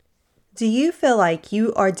Do you feel like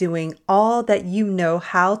you are doing all that you know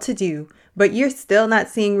how to do, but you're still not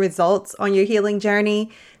seeing results on your healing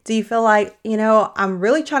journey? Do you feel like, I'm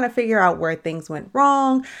really trying to figure out where things went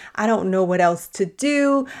wrong? I don't know what else to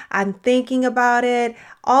do. I'm thinking about it,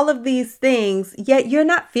 all of these things, yet you're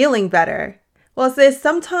not feeling better. Well, sis,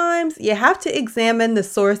 sometimes you have to examine the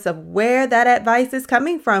source of where that advice is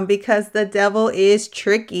coming from because the devil is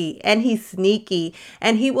tricky and he's sneaky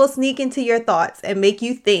and he will sneak into your thoughts and make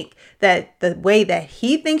you think that the way that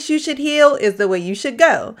he thinks you should heal is the way you should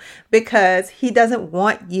go because he doesn't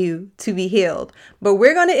want you to be healed. But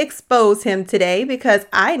we're going to expose him today because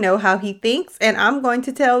I know how he thinks and I'm going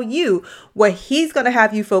to tell you what he's going to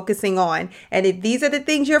have you focusing on. And if these are the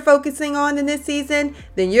things you're focusing on in this season,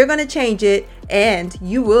 then you're going to change it and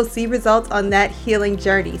you will see results on that healing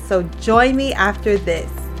journey. So join me after this.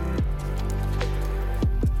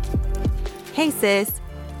 Hey sis,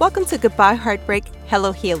 welcome to Goodbye Heartbreak,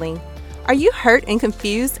 Hello Healing. Are you hurt and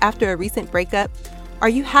confused after a recent breakup? Are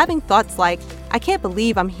you having thoughts like, I can't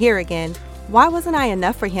believe I'm here again. Why wasn't I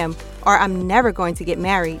enough for him? Or I'm never going to get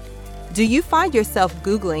married? Do you find yourself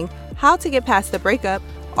Googling how to get past the breakup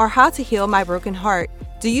or how to heal my broken heart?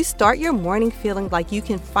 Do you start your morning feeling like you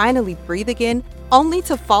can finally breathe again, only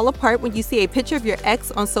to fall apart when you see a picture of your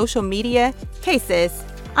ex on social media? Hey sis,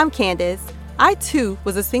 I'm Candace. I too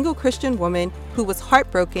was a single Christian woman who was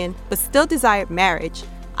heartbroken but still desired marriage.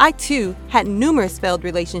 I too had numerous failed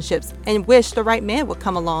relationships and wished the right man would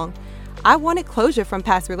come along. I wanted closure from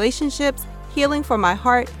past relationships, healing for my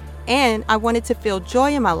heart, and I wanted to feel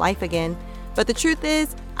joy in my life again. But the truth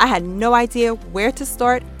is, I had no idea where to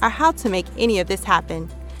start or how to make any of this happen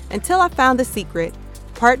until I found the secret,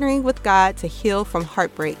 partnering with God to heal from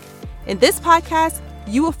heartbreak. In this podcast,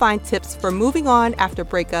 you will find tips for moving on after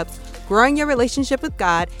breakups, growing your relationship with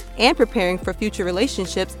God, and preparing for future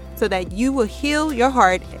relationships so that you will heal your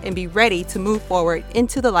heart and be ready to move forward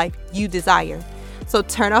into the life you desire. So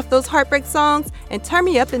turn off those heartbreak songs and turn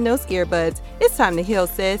me up in those earbuds. It's time to heal,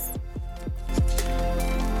 sis.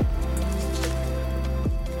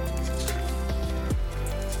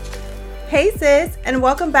 Hey sis, and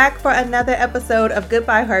welcome back for another episode of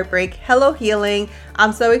Goodbye Heartbreak, Hello Healing.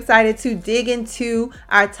 I'm so excited to dig into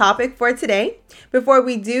our topic for today. Before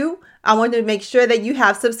we do, I want to make sure that you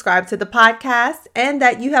have subscribed to the podcast and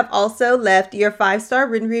that you have also left your 5-star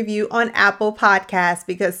written review on Apple Podcasts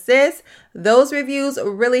because sis, those reviews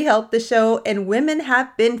really help the show and women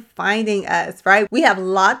have been finding us, right? We have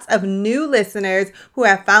lots of new listeners who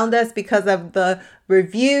have found us because of the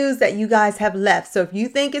reviews that you guys have left. So if you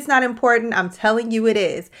think it's not important, I'm telling you it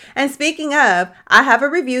is. And speaking of, I have a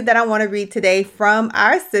review that I want to read today from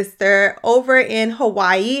our sister over in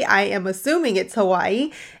Hawaii. I am assuming it's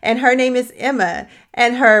Hawaii. And her name is Emma.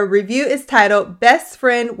 And her review is titled, Best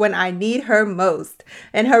Friend When I Need Her Most.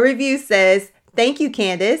 And her review says, thank you,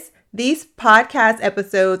 Candace. These podcast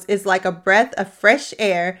episodes is like a breath of fresh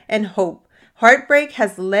air and hope. Heartbreak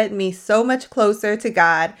has led me so much closer to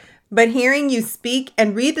God. But hearing you speak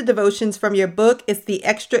and read the devotions from your book is the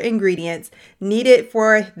extra ingredients needed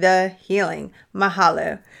for the healing.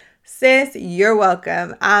 Mahalo. Sis, you're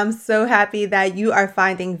welcome. I'm so happy that you are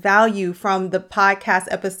finding value from the podcast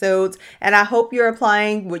episodes, and I hope you're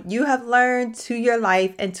applying what you have learned to your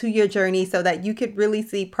life and to your journey so that you could really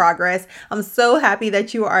see progress. I'm so happy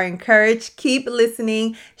that you are encouraged. Keep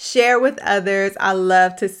listening, share with others. I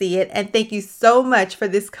love to see it, and thank you so much for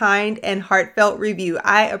this kind and heartfelt review.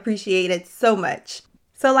 I appreciate it so much.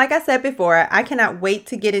 So like I said before, I cannot wait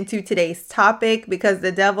to get into today's topic because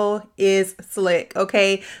the devil is slick,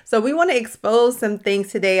 okay? So we want to expose some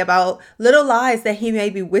things today about little lies that he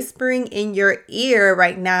may be whispering in your ear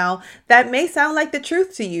right now that may sound like the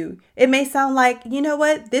truth to you. It may sound like, you know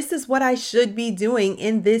what, this is what I should be doing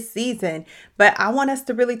in this season. But I want us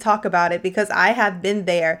to really talk about it because I have been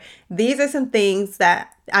there. These are some things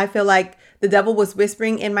that I feel like the devil was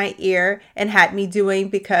whispering in my ear and had me doing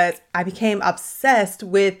because I became obsessed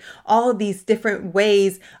with all these different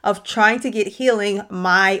ways of trying to get healing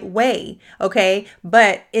my way, okay?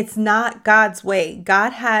 But it's not God's way.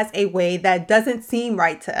 God has a way that doesn't seem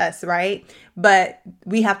right to us, right? But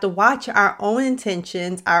we have to watch our own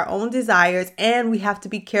intentions, our own desires, and we have to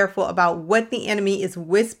be careful about what the enemy is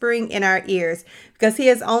whispering in our ears because he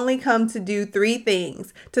has only come to do 3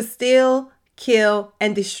 things: to steal, kill,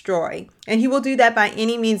 and destroy. And he will do that by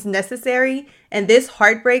any means necessary. And this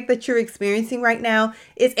heartbreak that you're experiencing right now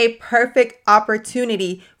is a perfect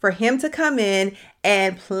opportunity for him to come in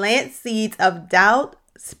and plant seeds of doubt,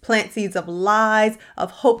 plant seeds of lies,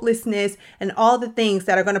 of hopelessness, and all the things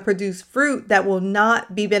that are going to produce fruit that will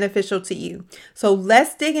not be beneficial to you. So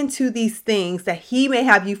let's dig into these things that he may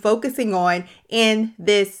have you focusing on in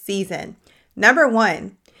this season. Number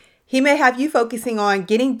one, he may have you focusing on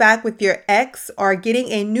getting back with your ex or getting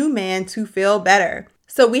a new man to feel better.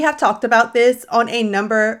 So we have talked about this on a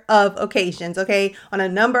number of occasions, okay? On a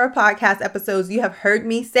number of podcast episodes, you have heard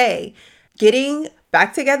me say getting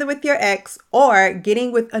back together with your ex or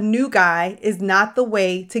getting with a new guy is not the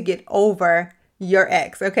way to get over your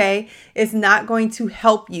ex, okay? It's not going to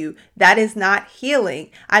help you. That is not healing.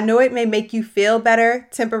 I know it may make you feel better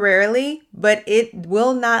temporarily, but it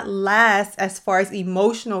will not last as far as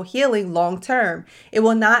emotional healing long term. It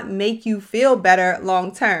will not make you feel better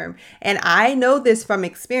long term. And I know this from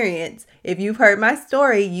experience. If you've heard my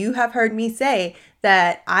story, you have heard me say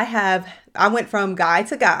that I went from guy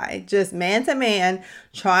to guy, just man to man,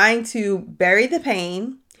 trying to bury the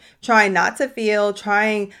pain, trying not to feel,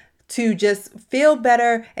 trying to just feel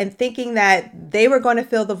better and thinking that they were going to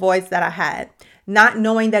fill the voids that I had, not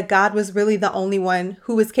knowing that God was really the only one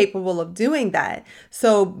who was capable of doing that.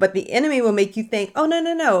 So, but the enemy will make you think, oh,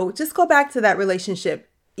 no, just go back to that relationship.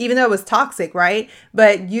 Even though it was toxic, right?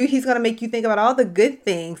 But he's going to make you think about all the good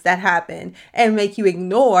things that happened and make you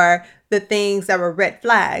ignore the things that were red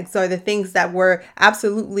flags or the things that were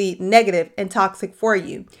absolutely negative and toxic for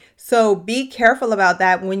you. So be careful about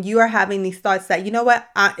that when you are having these thoughts that, you know what,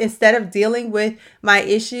 instead of dealing with my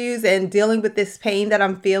issues and dealing with this pain that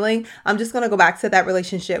I'm feeling, I'm just going to go back to that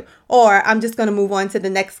relationship, or I'm just going to move on to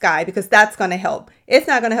the next guy because that's going to help. It's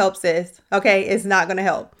not going to help, sis. Okay. It's not going to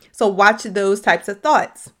help. So watch those types of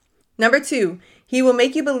thoughts. Number two, he will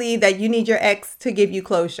make you believe that you need your ex to give you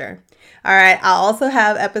closure. All right. I also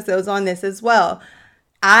have episodes on this as well.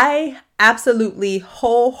 I absolutely,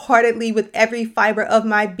 wholeheartedly, with every fiber of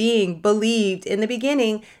my being, believed in the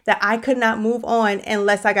beginning that I could not move on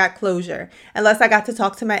unless I got closure, unless I got to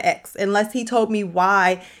talk to my ex, unless he told me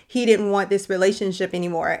why he didn't want this relationship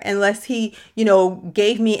anymore, unless he,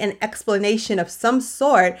 gave me an explanation of some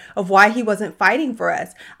sort of why he wasn't fighting for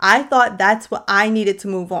us. I thought that's what I needed to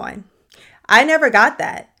move on. I never got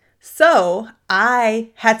that. So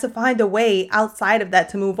I had to find a way outside of that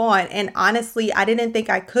to move on. And honestly, I didn't think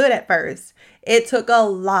I could at first. It took a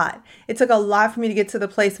lot. It took a lot for me to get to the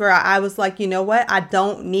place where I was like, you know what? I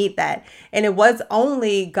don't need that. And it was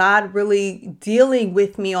only God really dealing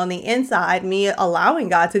with me on the inside, me allowing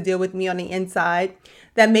God to deal with me on the inside,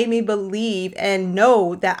 that made me believe and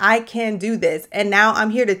know that I can do this. And now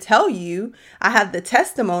I'm here to tell you, I have the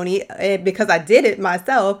testimony because I did it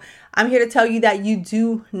myself. I'm here to tell you that you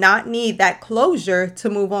do not need that closure to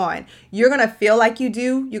move on. You're going to feel like you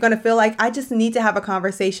do. You're going to feel like I just need to have a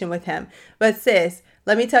conversation with him. But sis,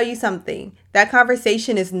 let me tell you something. That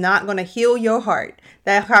conversation is not going to heal your heart.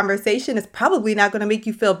 That conversation is probably not going to make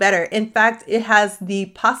you feel better. In fact, it has the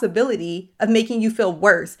possibility of making you feel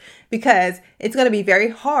worse because it's going to be very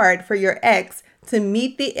hard for your ex to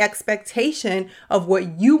meet the expectation of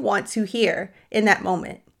what you want to hear in that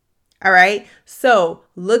moment. All right. So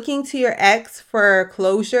looking to your ex for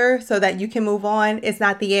closure so that you can move on is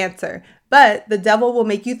not the answer, but the devil will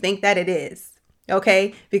make you think that it is.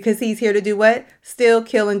 Okay. Because he's here to do what? Steal,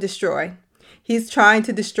 kill, and destroy. He's trying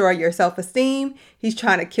to destroy your self-esteem. He's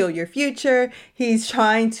trying to kill your future. He's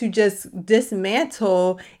trying to just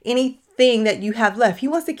dismantle anything that you have left. He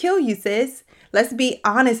wants to kill you, sis. Let's be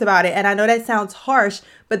honest about it. And I know that sounds harsh,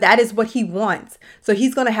 but that is what he wants. So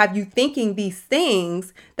he's going to have you thinking these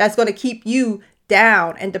things that's going to keep you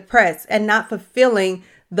down and depressed and not fulfilling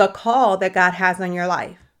the call that God has on your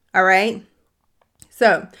life. All right.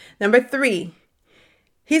 So number three,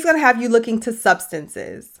 he's going to have you looking to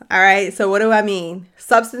substances. All right. So what do I mean?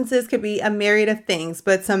 Substances could be a myriad of things,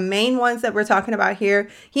 but some main ones that we're talking about here,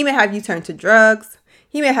 he may have you turn to drugs.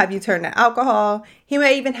 He may have you turn to alcohol. He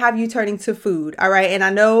may even have you turning to food. All right. And I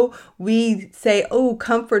know we say, oh,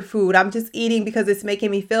 comfort food. I'm just eating because it's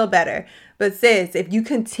making me feel better. But sis, if you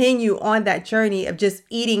continue on that journey of just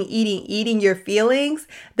eating your feelings,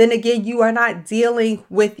 then again, you are not dealing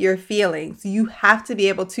with your feelings. You have to be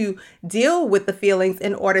able to deal with the feelings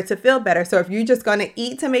in order to feel better. So if you're just going to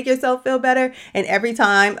eat to make yourself feel better, and every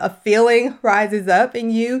time a feeling rises up in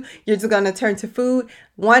you, you're just going to turn to food,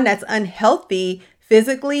 one that's unhealthy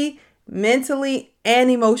physically, mentally, and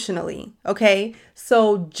emotionally. Okay.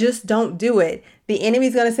 So just don't do it. The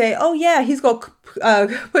enemy's going to say, oh yeah, he's going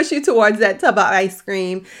to push you towards that tub of ice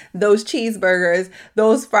cream, those cheeseburgers,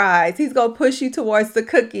 those fries. He's going to push you towards the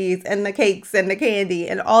cookies and the cakes and the candy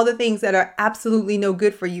and all the things that are absolutely no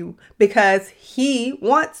good for you because he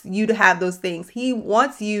wants you to have those things. He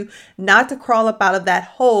wants you not to crawl up out of that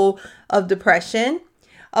hole of depression.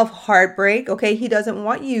 of heartbreak. Okay. He doesn't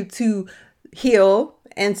want you to heal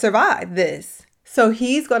and survive this. So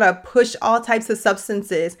he's going to push all types of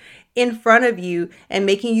substances in front of you and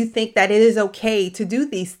making you think that it is okay to do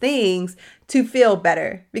these things to feel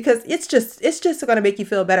better, because it's just going to make you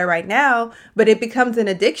feel better right now, but it becomes an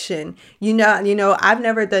addiction. I've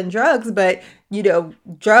never done drugs, but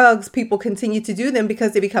drugs, people continue to do them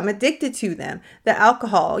because they become addicted to them. The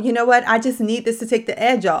alcohol, you know what? I just need this to take the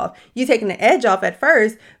edge off. You taking the edge off at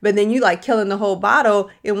first, but then you like killing the whole bottle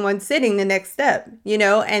in one sitting the next step,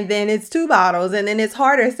 and then it's 2 bottles, and then it's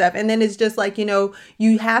harder stuff. And then it's just like,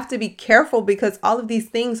 you have to be careful because all of these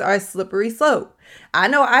things are a slippery slope. I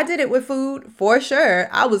know I did it with food for sure.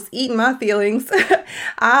 I was eating my feelings.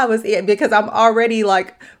 Because I'm already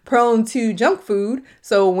like prone to junk food.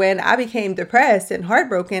 So when I became depressed and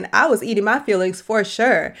heartbroken, I was eating my feelings for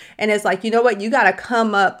sure. And it's like, you know what? You got to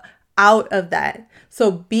come up out of that.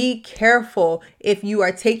 So be careful if you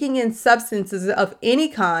are taking in substances of any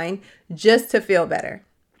kind just to feel better.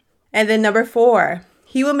 And then number 4,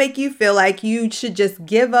 he will make you feel like you should just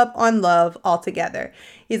give up on love altogether.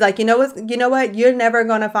 He's like, you know what? You're never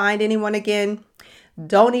going to find anyone again.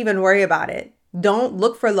 Don't even worry about it. Don't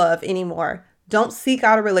look for love anymore. Don't seek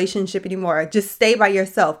out a relationship anymore. Just stay by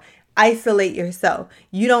yourself. Isolate yourself.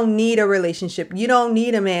 You don't need a relationship. You don't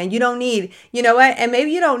need a man. You don't need, and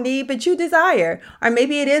maybe you don't need, but you desire. Or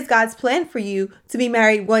maybe it is God's plan for you to be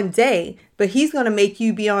married one day, but he's going to make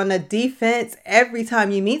you be on the defense every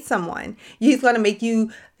time you meet someone. He's going to make you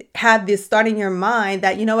have this thought in your mind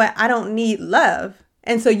that, I don't need love.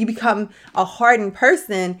 And so you become a hardened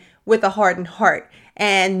person with a hardened heart.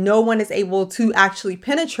 And no one is able to actually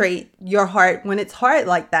penetrate your heart when it's hard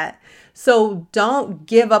like that. So don't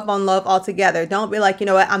give up on love altogether. Don't be like,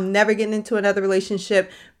 I'm never getting into another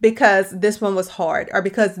relationship because this one was hard or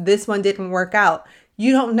because this one didn't work out.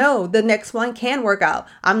 You don't know. The next one can work out.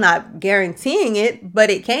 I'm not guaranteeing it, but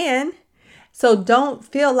it can. So don't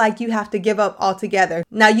feel like you have to give up altogether.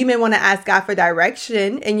 Now, you may want to ask God for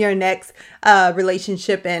direction in your next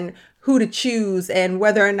relationship and who to choose and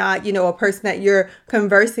whether or not, a person that you're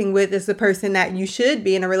conversing with is the person that you should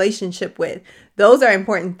be in a relationship with. Those are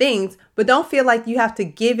important things, but don't feel like you have to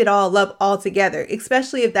give it all up altogether,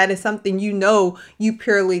 especially if that is something you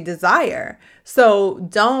purely desire. So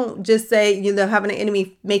don't just say, having an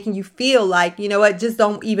enemy making you feel like, just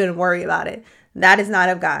don't even worry about it. That is not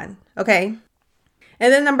of God. Okay.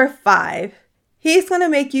 And then number 5, he's going to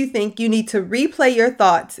make you think you need to replay your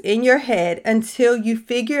thoughts in your head until you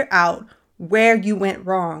figure out where you went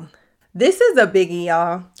wrong. This is a biggie,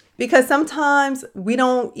 y'all, because sometimes we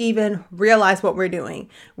don't even realize what we're doing.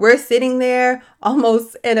 We're sitting there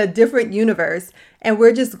almost in a different universe, and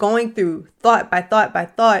we're just going through thought by thought by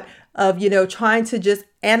thought of, trying to just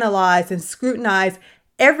analyze and scrutinize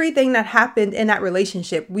everything that happened in that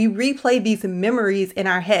relationship. We replay these memories in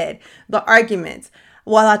our head, the arguments.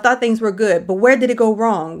 Well, I thought things were good, but where did it go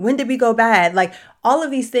wrong? When did we go bad? Like all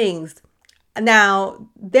of these things. Now,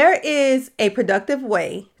 there is a productive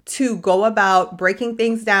way to go about breaking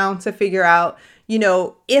things down to figure out,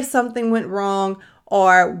 if something went wrong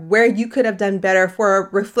or where you could have done better for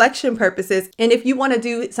reflection purposes. And if you want to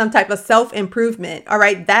do some type of self-improvement, all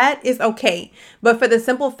right, that is okay. But for the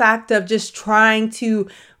simple fact of just trying to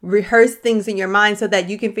rehearse things in your mind so that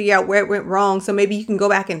you can figure out where it went wrong, so maybe you can go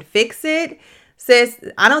back and fix it, sis,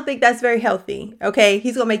 I don't think that's very healthy. Okay.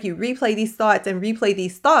 He's going to make you replay these thoughts and replay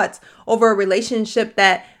these thoughts over a relationship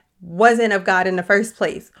that wasn't of God in the first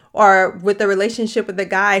place, or with a relationship with a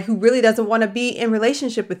guy who really doesn't want to be in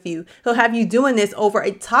relationship with you. He'll have you doing this over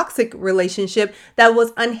a toxic relationship that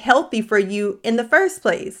was unhealthy for you in the first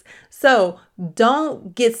place. So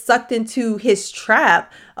don't get sucked into his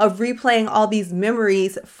trap of replaying all these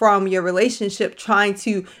memories from your relationship, trying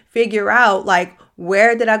to figure out like,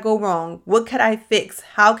 where did I go wrong? What could I fix?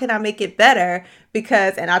 How can I make it better?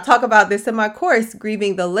 Because, and I talk about this in my course,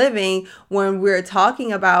 Grieving the Living, when we're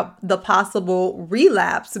talking about the possible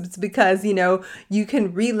relapse. It's because, you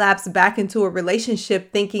can relapse back into a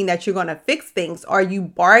relationship thinking that you're going to fix things, or you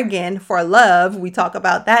bargain for love. We talk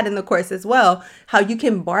about that in the course as well, how you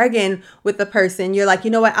can bargain with the person. You're like,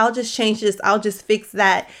 what, I'll just change this. I'll just fix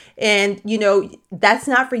that. And, that's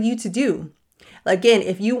not for you to do. Again,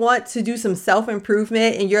 if you want to do some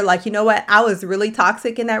self-improvement and you're like, what, I was really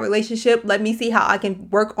toxic in that relationship. Let me see how I can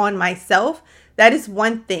work on myself. That is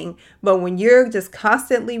one thing. But when you're just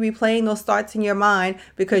constantly replaying those thoughts in your mind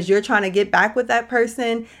because you're trying to get back with that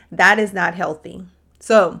person, that is not healthy.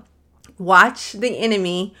 So watch the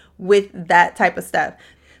enemy with that type of stuff.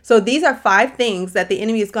 So these are 5 things that the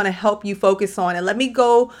enemy is going to help you focus on. And let me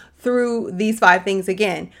go through these 5 things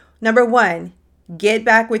again. Number 1, get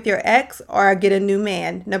back with your ex or get a new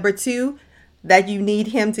man. Number 2, that you need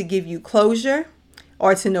him to give you closure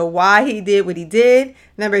or to know why he did what he did.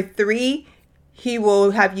 Number 3, he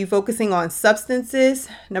will have you focusing on substances.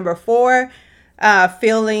 Number 4,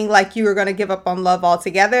 feeling like you are going to give up on love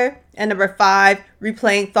altogether. And number 5,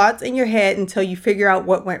 replaying thoughts in your head until you figure out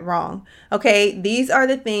what went wrong. Okay, these are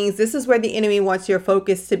the things. This is where the enemy wants your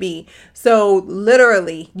focus to be. So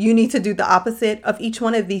literally, you need to do the opposite of each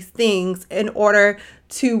one of these things in order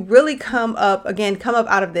to really come up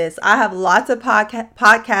out of this. I have lots of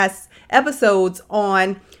podcast episodes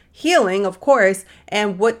on healing, of course,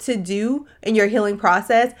 and what to do in your healing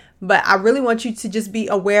process. But I really want you to just be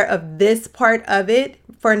aware of this part of it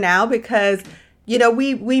for now, because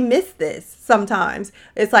we miss this sometimes.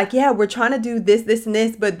 It's like, yeah, we're trying to do this, and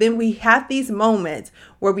this, but then we have these moments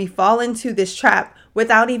where we fall into this trap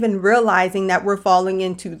without even realizing that we're falling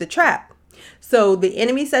into the trap. So the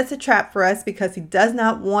enemy sets a trap for us because he does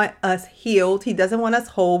not want us healed. He doesn't want us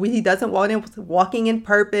whole. He doesn't want us walking in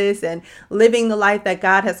purpose and living the life that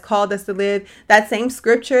God has called us to live. That same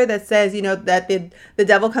scripture that says, that the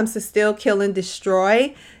devil comes to steal, kill, and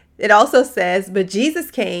destroy. It also says, but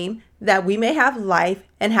Jesus came that we may have life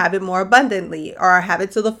and have it more abundantly, or have it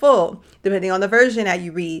to the full, depending on the version that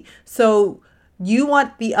you read. So you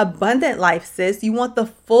want the abundant life, sis. You want the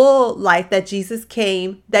full life that Jesus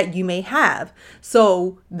came that you may have.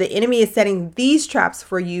 So the enemy is setting these traps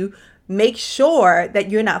for you. Make sure that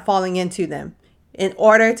you're not falling into them in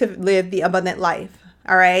order to live the abundant life.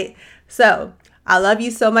 All right. So I love you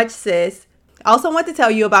so much, sis. I also want to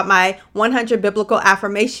tell you about my 100 Biblical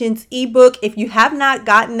Affirmations ebook. If you have not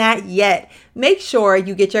gotten that yet, make sure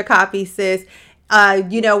you get your copy, sis.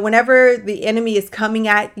 Whenever the enemy is coming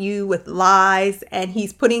at you with lies and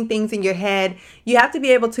he's putting things in your head, you have to be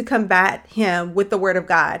able to combat him with the word of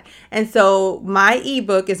God. And so my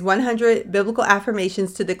ebook is 100 Biblical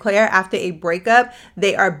Affirmations to Declare After a Breakup.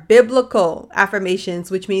 They are biblical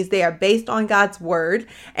affirmations, which means they are based on God's word,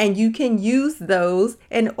 and you can use those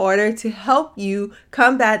in order to help you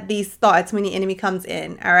combat these thoughts when the enemy comes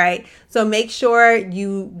in. All right. So make sure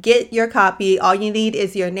you get your copy. All you need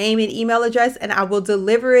is your name and email address, and I will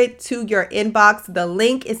deliver it to your inbox. The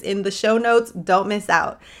link is in the show notes. Don't miss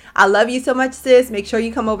out. I love you so much, sis. Make sure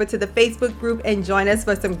you come over to the Facebook group and join us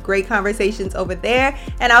for some great conversations over there.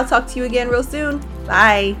 And I'll talk to you again real soon.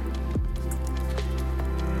 Bye.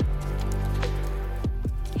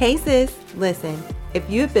 Hey, sis. Listen, if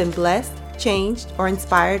you have been blessed, changed, or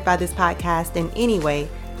inspired by this podcast in any way,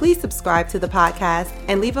 please subscribe to the podcast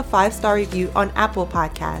and leave a 5-star review on Apple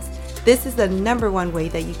Podcasts. This is the #1 way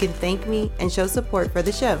that you can thank me and show support for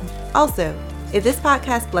the show. Also, if this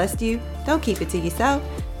podcast blessed you, don't keep it to yourself.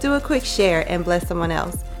 Do a quick share and bless someone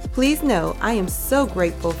else. Please know I am so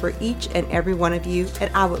grateful for each and every one of you, and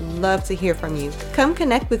I would love to hear from you. Come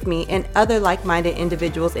connect with me and other like-minded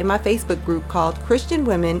individuals in my Facebook group called Christian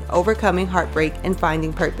Women Overcoming Heartbreak and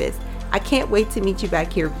Finding Purpose. I can't wait to meet you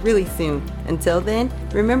back here really soon. Until then,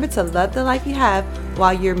 remember to love the life you have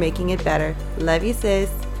while you're making it better. Love you, sis.